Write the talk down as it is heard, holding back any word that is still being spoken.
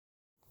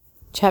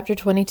Chapter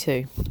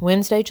 22,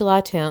 Wednesday,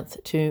 July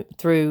 10th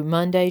through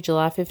Monday,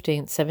 July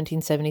 15th,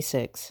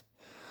 1776.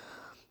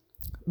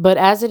 But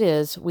as it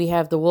is, we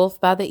have the wolf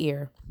by the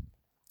ear,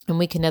 and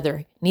we can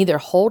neither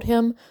hold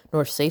him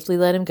nor safely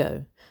let him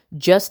go.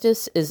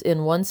 Justice is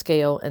in one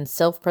scale and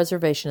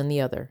self-preservation in the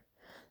other.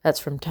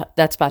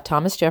 That's by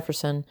Thomas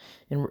Jefferson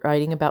in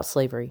writing about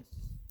slavery.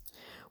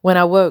 When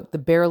I woke, the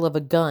barrel of a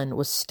gun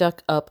was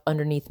stuck up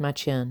underneath my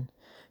chin.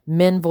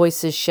 Men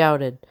voices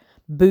shouted.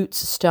 Boots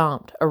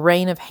stomped. A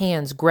rain of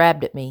hands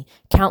grabbed at me.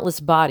 Countless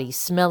bodies,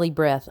 smelly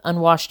breath,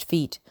 unwashed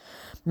feet.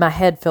 My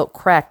head felt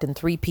cracked in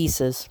 3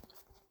 pieces.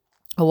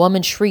 A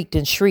woman shrieked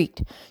and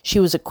shrieked. She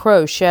was a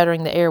crow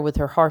shattering the air with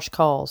her harsh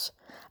calls.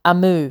 I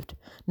moved,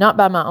 not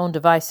by my own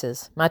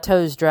devices. My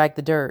toes dragged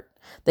the dirt.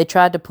 They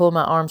tried to pull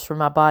my arms from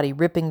my body,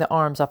 ripping the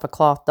arms off a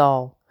cloth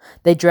doll.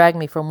 They dragged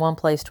me from one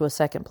place to a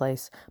second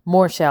place.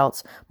 More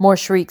shouts, more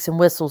shrieks and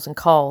whistles and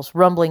calls,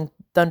 rumbling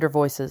thunder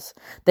voices.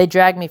 They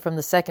dragged me from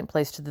the second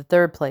place to the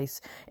third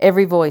place,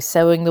 every voice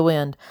sowing the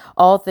wind,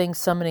 all things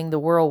summoning the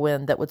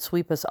whirlwind that would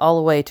sweep us all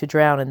away to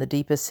drown in the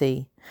deepest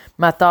sea.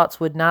 My thoughts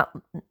would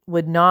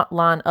not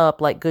line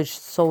up like good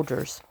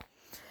soldiers.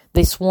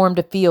 They swarmed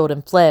afield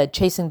and fled,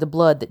 chasing the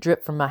blood that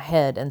dripped from my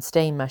head and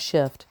stained my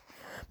shift.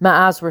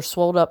 My eyes were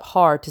swelled up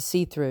hard to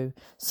see through.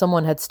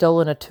 Someone had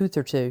stolen a tooth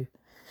or two.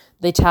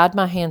 They tied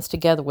my hands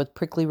together with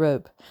prickly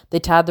rope. They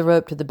tied the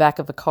rope to the back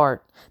of a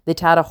cart. They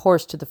tied a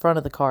horse to the front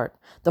of the cart.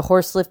 The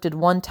horse lifted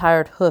one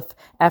tired hoof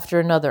after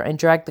another and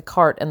dragged the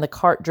cart, and the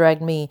cart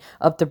dragged me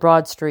up the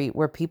broad street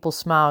where people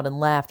smiled and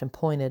laughed and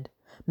pointed.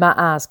 My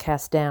eyes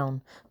cast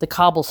down. The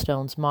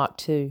cobblestones mocked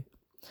too.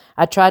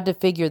 I tried to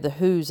figure the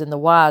whos and the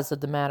whys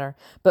of the matter,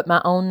 but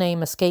my own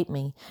name escaped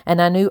me,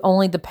 and I knew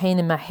only the pain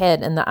in my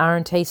head and the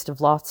iron taste of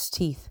lost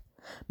teeth.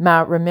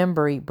 My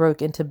memory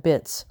broke into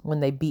bits when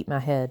they beat my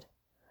head.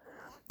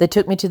 They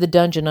took me to the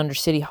dungeon under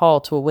City Hall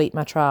to await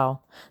my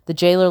trial. The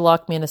jailer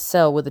locked me in a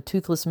cell with a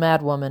toothless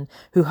madwoman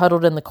who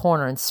huddled in the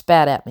corner and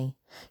spat at me.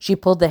 She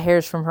pulled the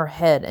hairs from her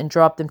head and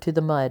dropped them to the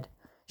mud.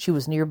 She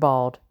was near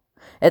bald.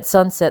 At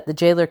sunset, the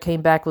jailer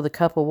came back with a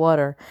cup of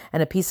water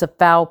and a piece of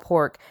foul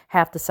pork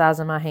half the size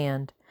of my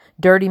hand.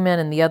 Dirty men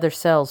in the other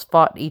cells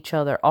fought each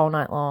other all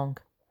night long.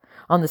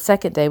 On the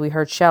second day, we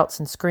heard shouts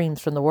and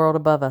screams from the world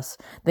above us.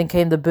 Then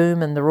came the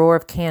boom and the roar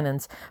of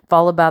cannons,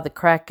 followed by the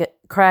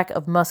crack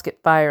of musket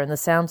fire and the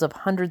sounds of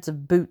hundreds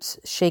of boots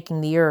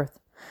shaking the earth.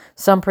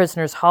 Some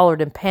prisoners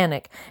hollered in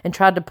panic and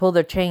tried to pull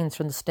their chains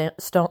from the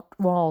stone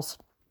walls.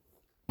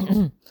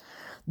 The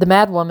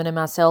madwoman in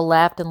my cell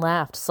laughed and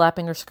laughed,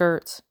 slapping her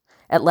skirts.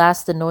 At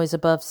last the noise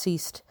above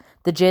ceased.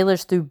 The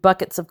jailers threw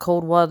buckets of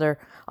cold water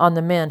on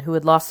the men who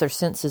had lost their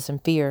senses in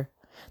fear.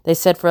 They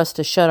said for us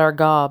to shut our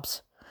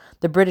gobs.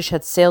 The British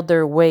had sailed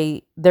their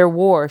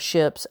war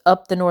ships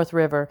up the North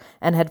River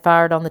and had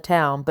fired on the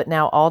town, but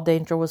now all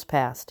danger was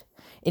past.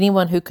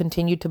 Anyone who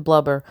continued to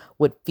blubber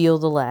would feel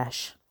the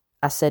lash.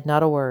 I said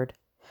not a word.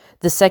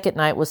 The second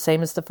night was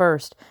same as the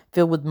first,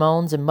 filled with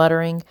moans and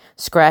muttering,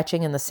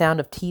 scratching, and the sound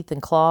of teeth and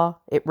claw.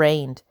 It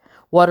rained.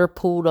 Water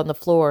pooled on the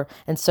floor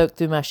and soaked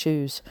through my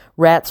shoes.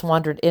 Rats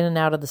wandered in and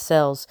out of the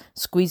cells,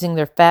 squeezing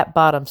their fat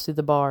bottoms through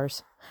the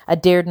bars. I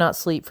dared not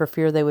sleep for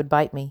fear they would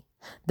bite me.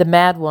 The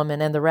madwoman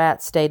and the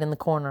rats stayed in the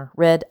corner,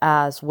 red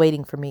eyes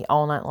waiting for me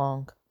all night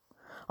long.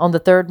 On the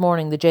third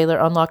morning, the jailer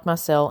unlocked my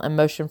cell and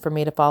motioned for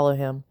me to follow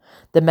him.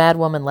 The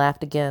madwoman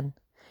laughed again.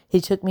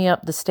 He took me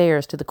up the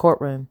stairs to the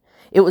courtroom.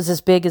 It was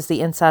as big as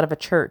the inside of a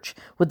church,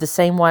 with the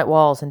same white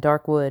walls and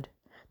dark wood.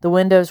 The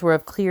windows were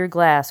of clear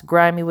glass,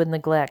 grimy with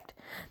neglect.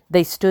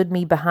 They stood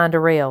me behind a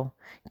rail,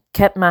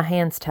 kept my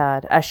hands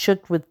tied. I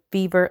shook with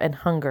fever and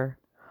hunger.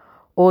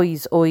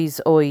 "Oys, oys,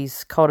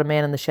 oys," called a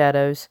man in the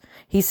shadows.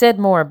 He said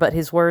more, but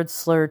his words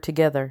slurred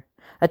together.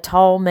 A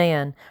tall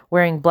man,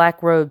 wearing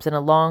black robes and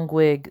a long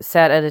wig,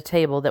 sat at a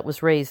table that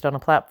was raised on a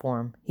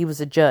platform. He was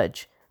a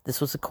judge.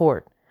 This was a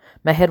court.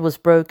 My head was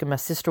broke, and my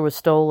sister was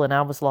stole, and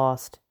I was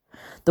lost.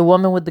 The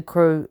woman with the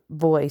crow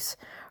voice,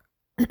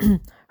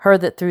 her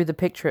that threw the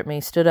picture at me,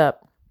 stood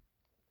up.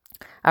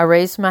 I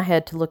raised my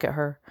head to look at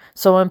her.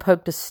 Someone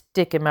poked a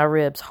stick in my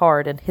ribs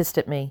hard and hissed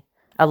at me.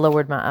 I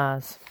lowered my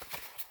eyes.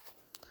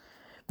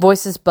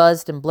 Voices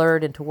buzzed and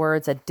blurred into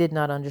words I did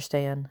not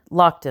understand.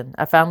 Lockton,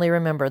 I finally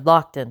remembered.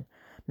 Lockton.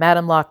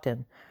 Madam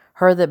Lockton.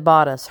 Her that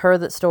bought us. Her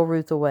that stole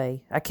Ruth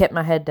away. I kept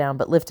my head down,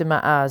 but lifted my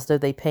eyes, though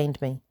they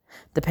pained me.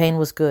 The pain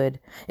was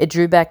good. It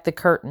drew back the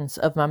curtains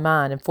of my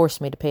mind and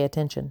forced me to pay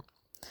attention.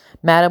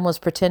 Madam was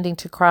pretending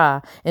to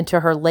cry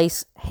into her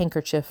lace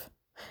handkerchief.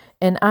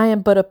 "And I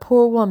am but a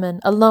poor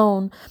woman,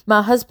 alone,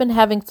 my husband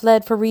having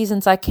fled for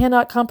reasons I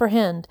cannot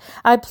comprehend.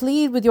 I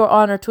plead with your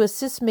honor to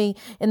assist me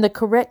in the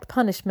correct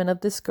punishment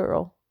of this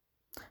girl."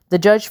 The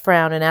judge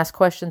frowned and asked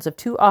questions of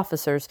 2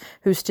 officers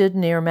who stood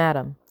near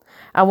Madam.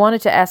 I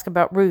wanted to ask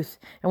about Ruth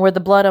and where the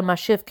blood on my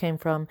shift came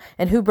from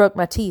and who broke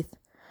my teeth.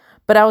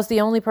 But I was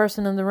the only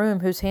person in the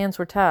room whose hands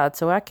were tied,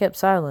 so I kept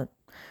silent.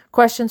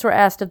 Questions were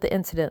asked of the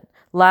incident.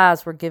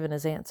 Lies were given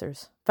as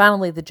answers.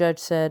 Finally, the judge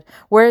said,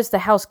 "Where is the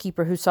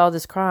housekeeper who saw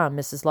this crime,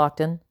 Mrs.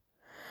 Lockton?"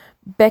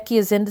 Becky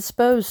is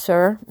indisposed,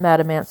 sir,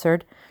 Madam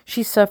answered.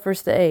 She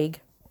suffers the ague.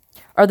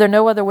 Are there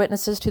no other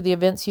witnesses to the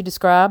events you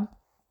describe?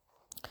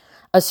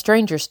 A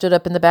stranger stood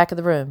up in the back of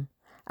the room.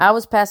 I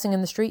was passing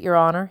in the street, Your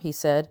Honor, he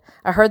said.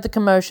 I heard the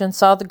commotion,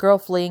 saw the girl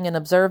fleeing, and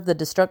observed the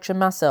destruction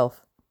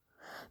myself.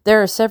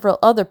 There are several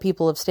other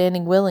people of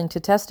standing willing to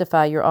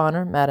testify, Your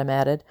Honor, Madam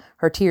added.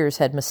 Her tears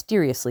had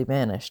mysteriously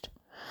vanished.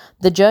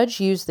 The judge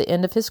used the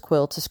end of his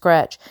quill to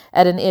scratch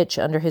at an itch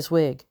under his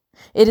wig.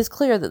 It is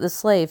clear that the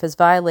slave has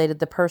violated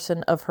the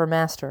person of her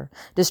master,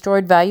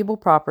 destroyed valuable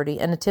property,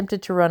 and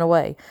attempted to run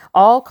away,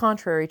 all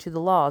contrary to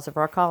the laws of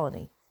our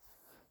colony.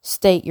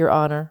 State, Your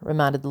Honor,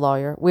 reminded the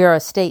lawyer. We are a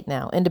state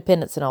now,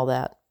 independence and all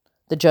that.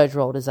 The judge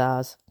rolled his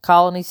eyes.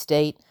 Colony,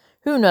 state,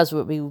 who knows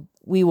what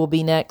we will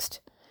be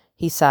next?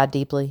 He sighed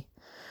deeply.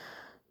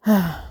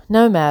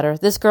 No matter.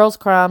 This girl's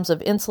crimes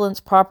of insolence,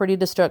 property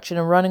destruction,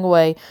 and running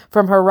away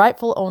from her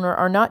rightful owner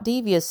are not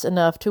devious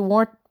enough to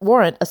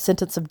warrant a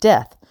sentence of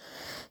death.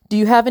 Do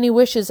you have any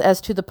wishes as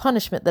to the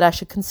punishment that I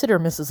should consider,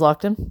 Mrs.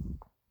 Lockton?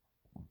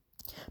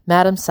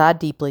 Madam sighed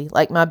deeply,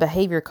 like my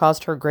behavior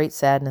caused her great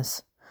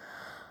sadness.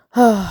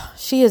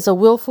 She is a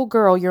willful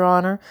girl, Your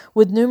Honor,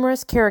 with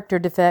numerous character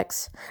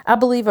defects. I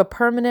believe a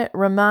permanent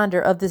reminder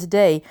of this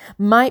day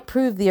might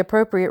prove the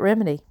appropriate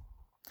remedy.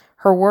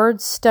 Her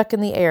words stuck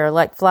in the air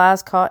like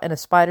flies caught in a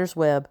spider's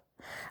web.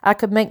 I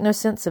could make no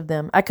sense of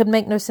them. I could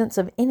make no sense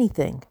of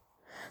anything.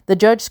 The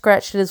judge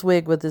scratched at his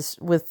wig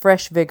with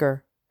fresh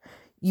vigor.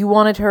 You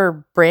wanted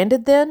her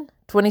branded, then?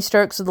 20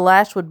 strokes of the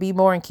lash would be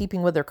more in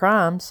keeping with her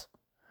crimes.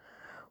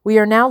 We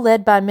are now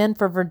led by men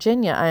for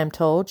Virginia, I am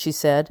told, she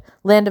said,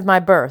 land of my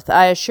birth.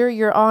 I assure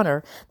Your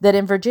Honor that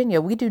in Virginia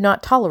we do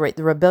not tolerate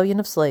the rebellion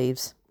of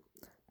slaves.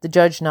 The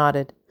judge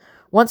nodded.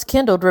 Once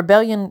kindled,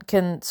 rebellion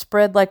can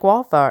spread like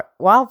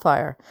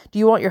wildfire. Do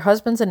you want your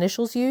husband's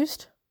initials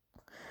used?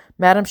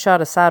 Madam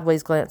shot a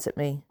sideways glance at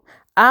me.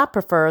 I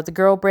prefer the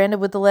girl branded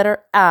with the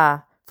letter I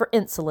for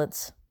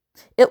insolence.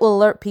 It will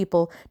alert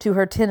people to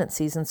her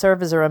tendencies and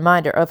serve as a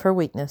reminder of her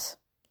weakness.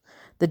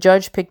 The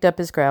judge picked up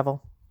his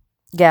gavel.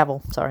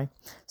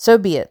 So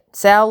be it.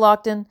 Sal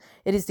Lockton,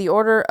 it is the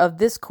order of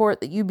this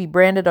court that you be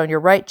branded on your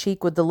right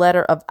cheek with the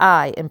letter of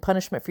I in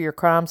punishment for your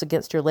crimes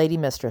against your lady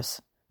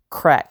mistress.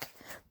 Crack.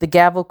 The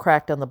gavel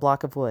cracked on the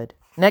block of wood.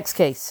 Next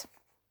case.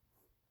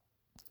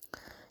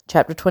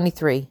 Chapter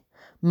 23.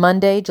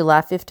 Monday,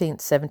 July 15th,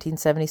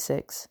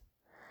 1776.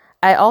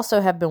 I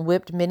also have been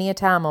whipped many a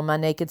time on my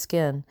naked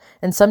skin,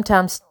 and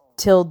sometimes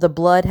till the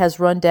blood has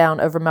run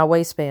down over my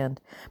waistband.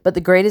 But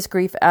the greatest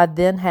grief I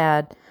then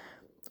had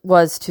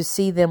was to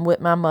see them whip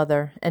my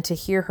mother, and to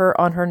hear her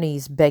on her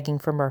knees begging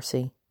for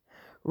mercy.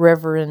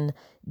 Reverend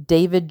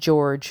David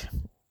George,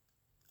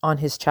 on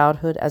his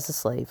childhood as a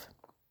slave.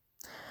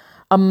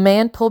 A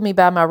man pulled me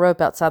by my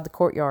rope outside the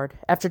courtyard.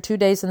 After 2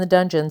 days in the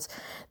dungeons,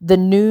 the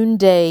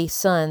noonday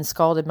sun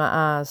scalded my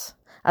eyes.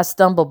 I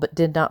stumbled but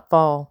did not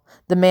fall.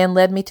 The man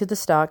led me to the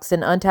stocks,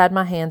 then untied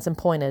my hands and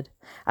pointed.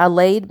 I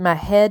laid my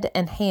head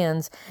and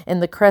hands in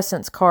the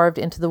crescents carved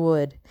into the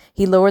wood.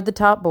 He lowered the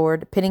top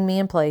board, pinning me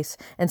in place,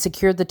 and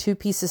secured the 2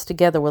 pieces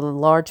together with a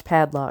large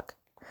padlock.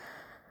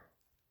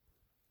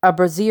 A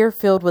brazier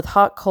filled with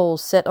hot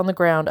coals set on the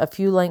ground a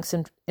few lengths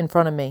in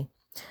front of me.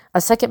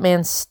 A second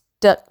man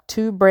stuck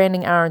 2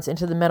 branding irons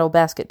into the metal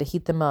basket to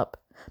heat them up.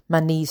 My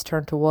knees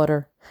turned to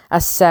water. I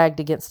sagged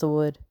against the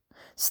wood.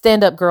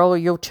 Stand up, girl, or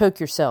you'll choke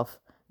yourself,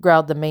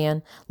 growled the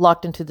man,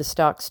 locked into the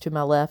stocks to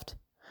my left.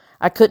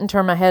 I couldn't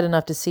turn my head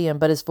enough to see him,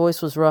 but his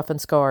voice was rough and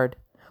scarred.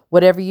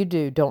 Whatever you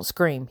do, don't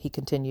scream, he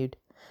continued.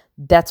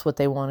 That's what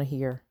they want to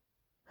hear.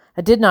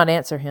 I did not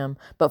answer him,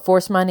 but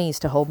forced my knees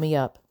to hold me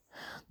up.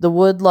 The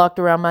wood locked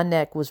around my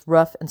neck was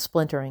rough and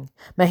splintering.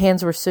 My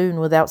hands were soon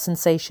without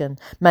sensation.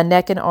 My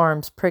neck and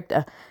arms pricked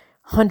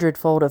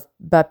 100-fold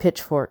by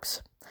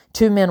pitchforks.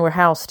 2 men were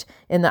housed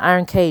in the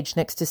iron cage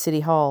next to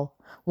City Hall.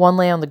 One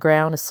lay on the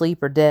ground,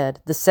 asleep or dead.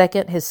 The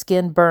second, his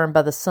skin burned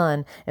by the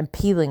sun and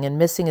peeling and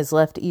missing his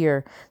left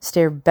ear,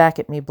 stared back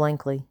at me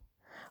blankly.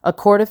 A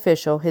court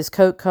official, his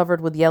coat covered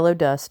with yellow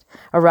dust,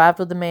 arrived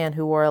with a man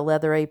who wore a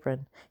leather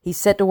apron. He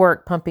set to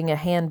work pumping a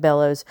hand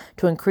bellows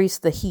to increase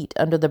the heat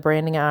under the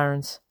branding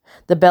irons.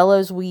 The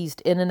bellows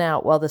wheezed in and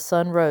out while the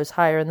sun rose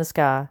higher in the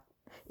sky.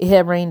 It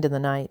had rained in the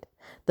night.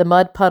 The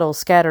mud puddles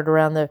scattered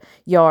around the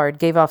yard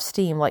gave off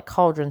steam like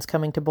cauldrons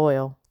coming to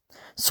boil.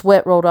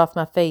 Sweat rolled off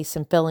my face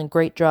and fell in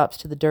great drops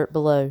to the dirt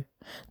below.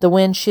 The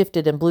wind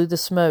shifted and blew the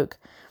smoke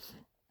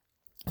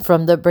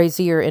from the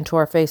brazier into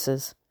our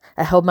faces.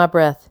 I held my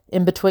breath.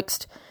 In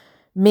betwixt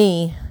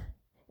me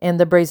and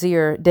the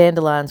brazier,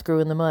 dandelions grew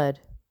in the mud.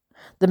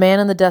 The man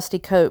in the dusty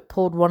coat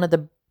pulled one of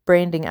the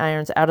branding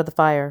irons out of the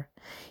fire.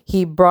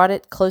 He brought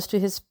it close to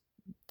his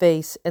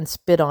face and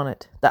spit on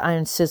it. The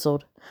iron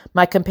sizzled.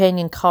 My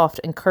companion coughed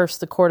and cursed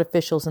the court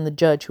officials and the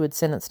judge who had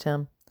sentenced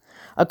him.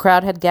 A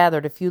crowd had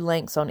gathered a few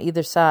lengths on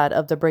either side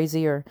of the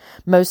brazier,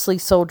 mostly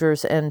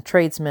soldiers and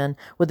tradesmen,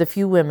 with a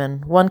few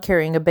women, one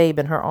carrying a babe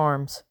in her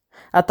arms.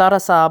 I thought I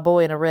saw a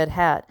boy in a red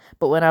hat,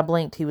 but when I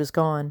blinked he was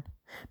gone.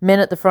 Men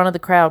at the front of the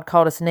crowd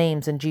called us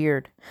names and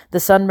jeered. The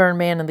sunburned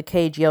man in the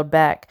cage yelled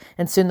back,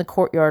 and soon the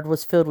courtyard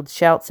was filled with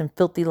shouts in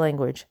filthy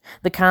language,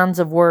 the kinds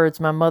of words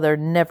my mother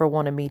never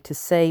wanted me to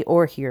say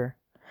or hear.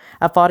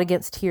 I fought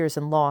against tears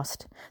and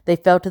lost. They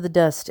fell to the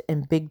dust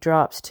in big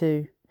drops,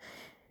 too.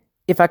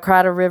 If I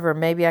cried a river,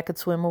 maybe I could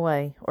swim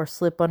away or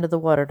slip under the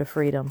water to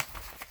freedom.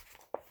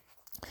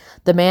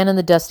 The man in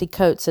the dusty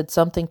coat said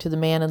something to the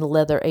man in the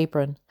leather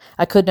apron.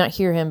 I could not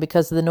hear him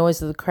because of the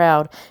noise of the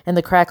crowd and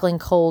the crackling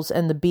coals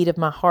and the beat of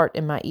my heart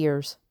in my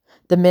ears.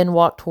 The men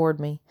walked toward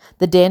me.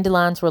 The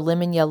dandelions were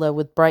lemon yellow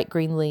with bright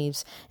green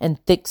leaves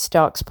and thick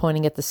stalks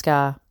pointing at the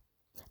sky.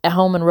 At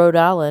home in Rhode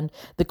Island,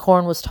 the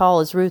corn was tall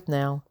as Ruth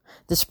now.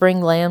 The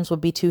spring lambs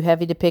would be too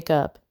heavy to pick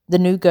up. The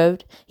new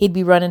goat, he'd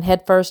be running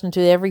headfirst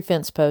into every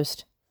fence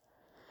post.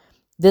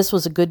 This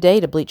was a good day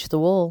to bleach the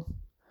wool.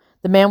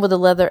 The man with the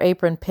leather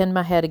apron pinned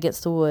my head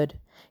against the wood.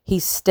 He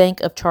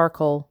stank of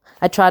charcoal.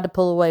 I tried to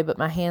pull away, but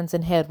my hands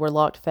and head were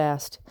locked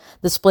fast.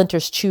 The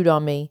splinters chewed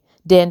on me.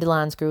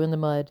 Dandelions grew in the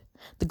mud.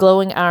 The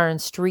glowing iron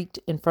streaked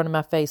in front of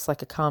my face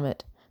like a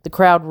comet. The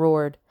crowd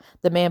roared.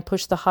 The man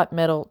pushed the hot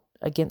metal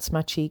against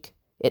my cheek.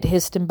 It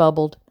hissed and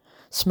bubbled.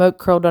 Smoke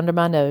curled under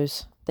my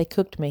nose. They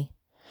cooked me.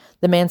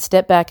 The man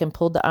stepped back and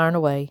pulled the iron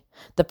away.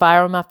 The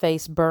fire on my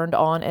face burned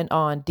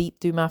on, deep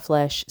through my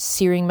flesh,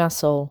 searing my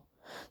soul.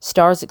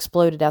 Stars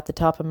exploded out the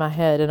top of my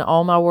head, and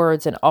all my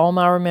words and all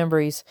my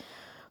memories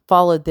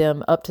followed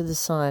them up to the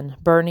sun,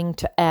 burning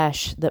to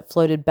ash that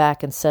floated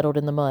back and settled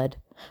in the mud.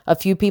 A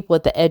few people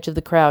at the edge of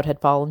the crowd had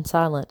fallen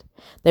silent.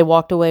 They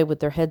walked away with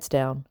their heads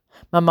down.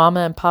 My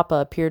mama and papa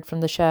appeared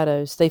from the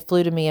shadows. They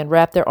flew to me and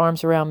wrapped their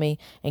arms around me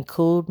and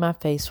cooled my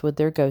face with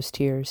their ghost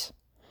tears.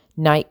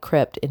 Night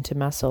crept into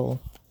my soul.